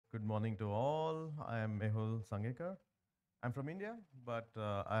Good morning to all. I am Mehul Sangekar. I'm from India, but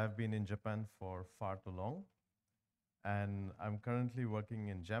I have been in Japan for far too long. And I'm currently working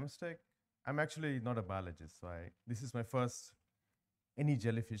in Jamstack. I'm actually not a biologist, so this is my first any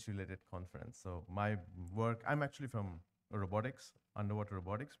jellyfish related conference. So my work, I'm actually from robotics, underwater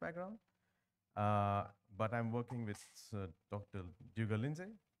robotics background. Uh, but I'm working with Dr. Duga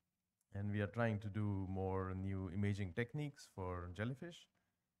Lindsay, and we are trying to do more new imaging techniques for jellyfish.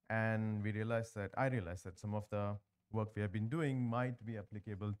 And I realized that some of the work we have been doing might be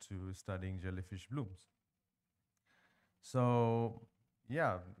applicable to studying jellyfish blooms. So,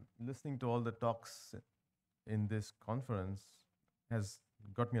 yeah, listening to all the talks in this conference has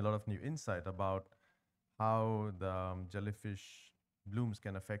got me a lot of new insight about how the jellyfish blooms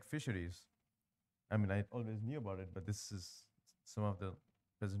can affect fisheries. I mean, I always knew about it, but some of the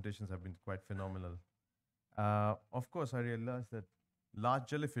presentations have been quite phenomenal. Of course, I realized that large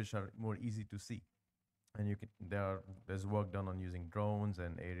jellyfish are more easy to see, and there's work done on using drones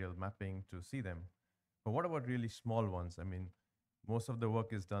and aerial mapping to see them. But what about really small ones? I mean, most of the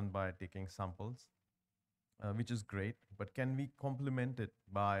work is done by taking samples, which is great, but can we complement it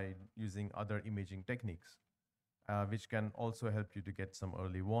by using other imaging techniques, which can also help you to get some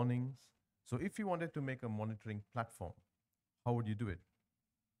early warnings? So if you wanted to make a monitoring platform, how would you do it?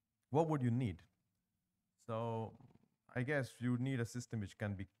 What would you need? So I guess you would need a system which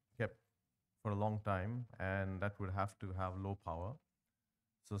can be kept for a long time, and that would have to have low power.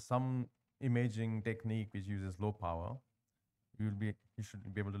 So some imaging technique which uses low power, you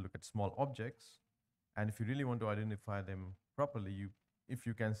should be able to look at small objects, and if you really want to identify them properly, if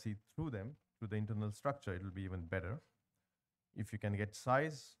you can see through them, through the internal structure, it will be even better. If you can get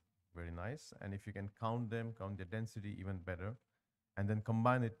size, very nice, and if you can count them, count their density, even better, and then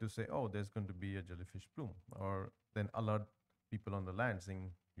combine it to say, oh, there's going to be a jellyfish plume, or then alert people on the land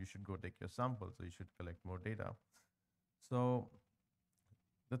saying you should go take your sample, so you should collect more data. So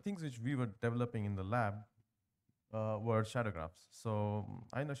the things which we were developing in the lab were shadowgraphs. So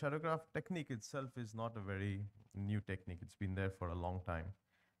I know shadowgraph technique itself is not a very new technique. It's been there for a long time,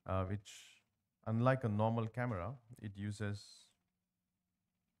 which, unlike a normal camera, it uses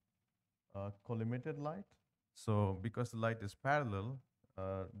collimated light. So because the light is parallel,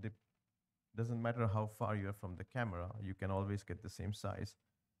 doesn't matter how far you are from the camera, you can always get the same size.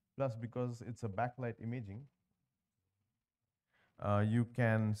 Plus, because it's a backlight imaging, you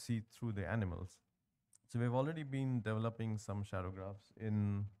can see through the animals. So we've already been developing some shadowgraphs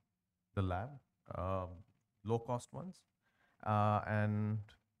in the lab, uh, low-cost ones, and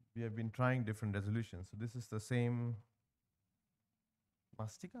we have been trying different resolutions. So this is the same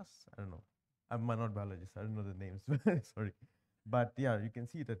mastikas. I don't know. I'm not biologist. I don't know the names. Sorry, but yeah, you can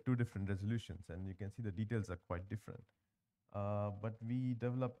see it at two different resolutions, and you can see the details are quite different. But we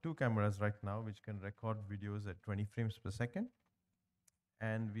developed two cameras right now which can record videos at 20 frames per second,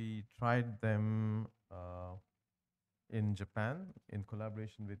 and we tried them in Japan in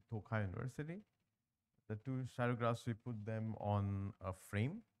collaboration with Tokai University. The two shadowgraphs, we put them on a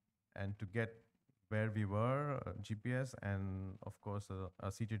frame, and to get where we were, GPS, and of course a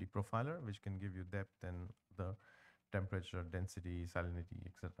CTD profiler, which can give you depth and the temperature, density, salinity,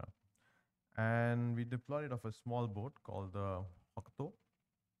 etc. And we deployed it off a small boat called the Hokuto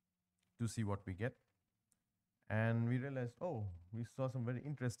to see what we get. And we realized, oh, we saw some very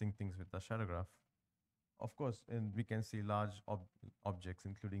interesting things with the shadowgraph. Of course, and we can see large objects,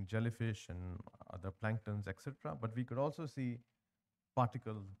 including jellyfish and other planktons, etc. But we could also see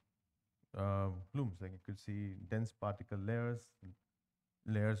particle plumes. Like you could see dense particle layers,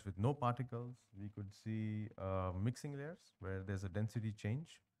 layers with no particles. We could see mixing layers where there's a density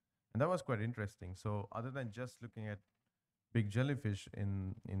change. And that was quite interesting. So other than just looking at big jellyfish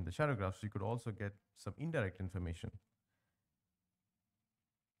in the shadowgraphs, you could also get some indirect information.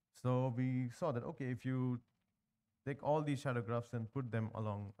 So we saw that, okay, if you take all these shadowgraphs and put them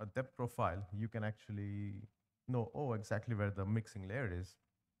along a depth profile, you can actually know, oh, exactly where the mixing layer is,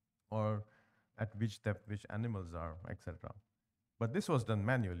 or at which depth which animals are, etc. But this was done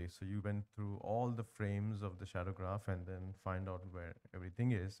manually. So you went through all the frames of the shadowgraph and then find out where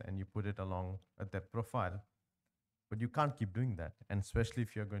everything is, and you put it along a depth profile. But you can't keep doing that. And especially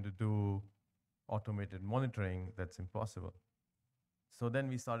if you're going to do automated monitoring, that's impossible. So then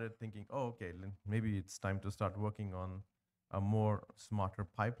we started thinking, oh, okay, maybe it's time to start working on a more smarter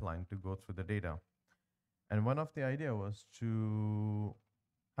pipeline to go through the data. And one of the idea was to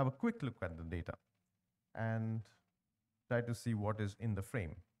have a quick look at the data and try to see what is in the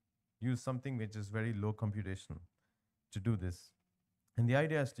frame. Use something which is very low computation to do this. And the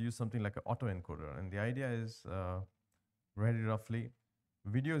idea is to use something like an autoencoder. And the idea is very roughly,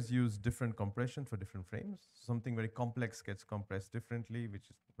 Videos use different compression for different frames. Something very complex gets compressed differently,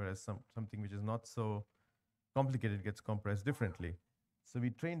 whereas something which is not so complicated gets compressed differently. So we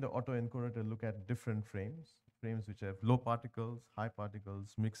trained the autoencoder to look at different frames which have low particles, high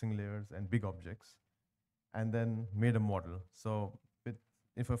particles, mixing layers, and big objects, and then made a model. So with,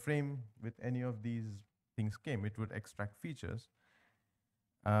 if a frame with any of these things came, it would extract features.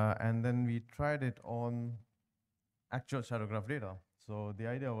 And then we tried it on actual shadow graph data. So the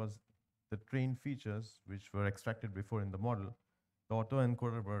idea was the trained features which were extracted before in the model, the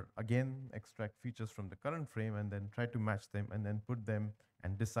autoencoder would again extract features from the current frame and then try to match them and then put them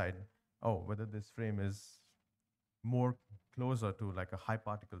and decide, oh, whether this frame is more closer to like a high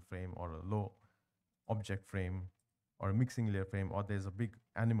particle frame or a low object frame or a mixing layer frame, or there's a big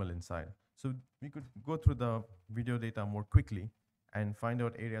animal inside. So we could go through the video data more quickly and find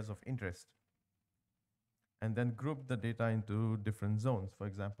out areas of interest and then group the data into different zones. For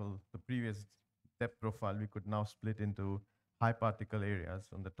example, the previous depth profile, we could now split into high particle areas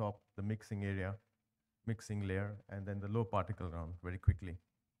on the top, the mixing area, mixing layer, and then the low particle round very quickly.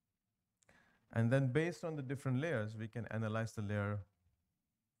 And then based on the different layers, we can analyze the layer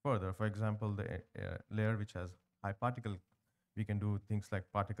further. For example, the layer which has high particle, we can do things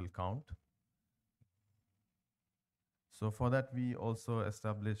like particle count. So for that, we also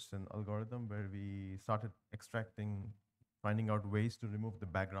established an algorithm where we started extracting, finding out ways to remove the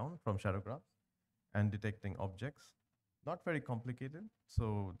background from shadow graphs and detecting objects. Not very complicated,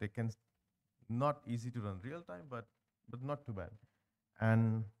 so they can not easy to run real time, but not too bad.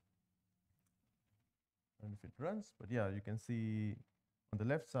 And I don't know if it runs, but yeah, you can see on the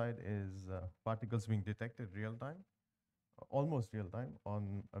left side is particles being detected real time, almost real time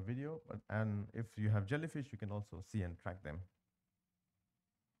on a video. And if you have jellyfish, you can also see and track them.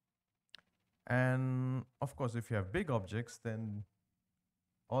 And of course, if you have big objects, then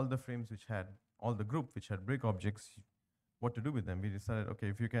all the frames which had, all the group which had big objects, what to do with them. We decided, okay,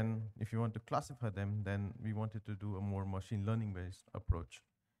 if you want to classify them, then we wanted to do a more machine learning based approach,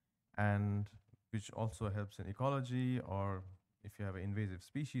 and which also helps in ecology, or if you have an invasive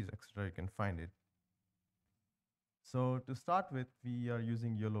species, etc., you can find it. So to start with, we are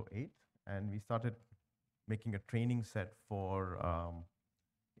using YOLO 8, and we started making a training set for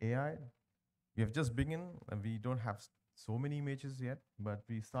AI. We have just begun, and we don't have so many images yet, but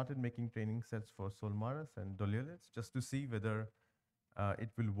we started making training sets for Solmaris and Doliolitz just to see whether it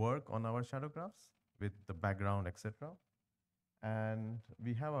will work on our shadow graphs with the background, etc. And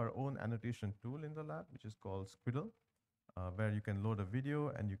we have our own annotation tool in the lab, which is called Squiddle, where you can load a video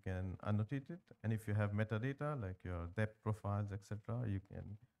and you can annotate it. And if you have metadata, like your depth profiles, etc., you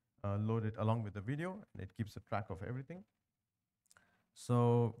can load it along with the video, and it keeps a track of everything.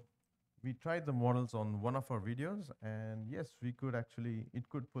 So we tried the models on one of our videos, and yes, we could actually, it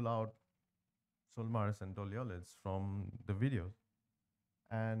could pull out Solmaris and Doliolitz from the videos.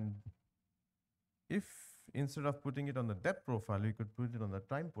 And if instead of putting it on the depth profile, we could put it on the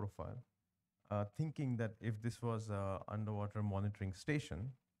time profile, thinking that if this was an underwater monitoring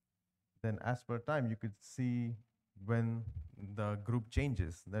station, then as per time, you could see when the group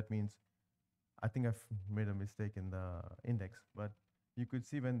changes. That means, I think I've made a mistake in the index, but you could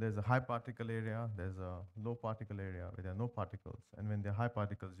see when there's a high particle area, there's a low particle area where there are no particles. And when there are high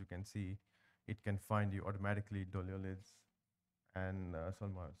particles, you can see it can find you automatically Doliolitz and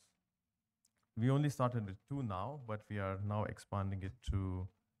Solmaris. We only started with 2 now, but we are now expanding it to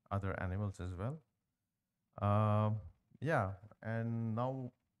other animals as well. Yeah, and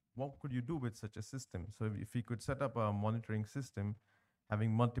now what could you do with such a system? So if you could set up a monitoring system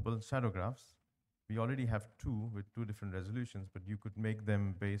having multiple shadow graphs, we already have 2 with 2 different resolutions, but you could make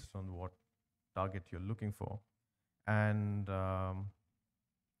them based on what target you're looking for. And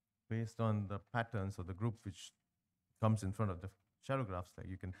based on the patterns or the groups which comes in front of the shadow graphs, like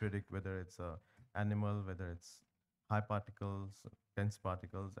you can predict whether it's a animal, whether it's high particles, dense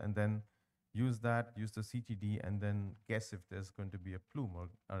particles, and then use the CTD, and then guess if there's going to be a plume or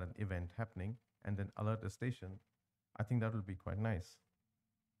an event happening, and then alert the station. I think that will be quite nice.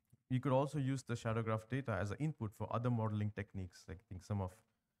 You could also use the shadow graph data as an input for other modeling techniques. Like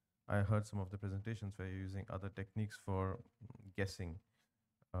I heard some of the presentations where you're using other techniques for guessing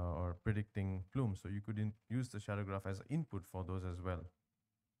or predicting plumes. So you could use the shadow graph as an input for those as well.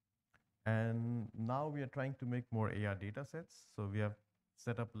 And now we are trying to make more AR data sets. So we have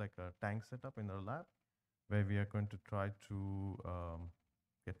set up like a tank setup in our lab where we are going to try to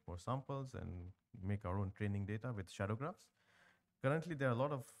get more samples and make our own training data with shadow graphs. Currently, there are a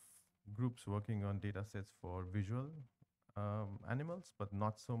lot of groups working on data sets for visual animals, but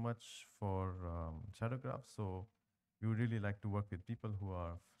not so much for shadow graphs. So we would really like to work with people who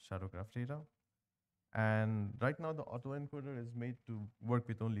are shadowgraph data. And right now, the autoencoder is made to work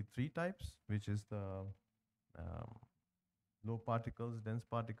with only 3 types, which is the um, low particles, dense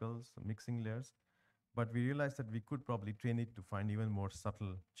particles, mixing layers. But we realized that we could probably train it to find even more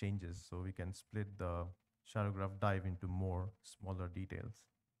subtle changes, so we can split the shadowgraph dive into more smaller details.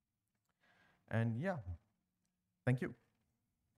 And yeah, thank you.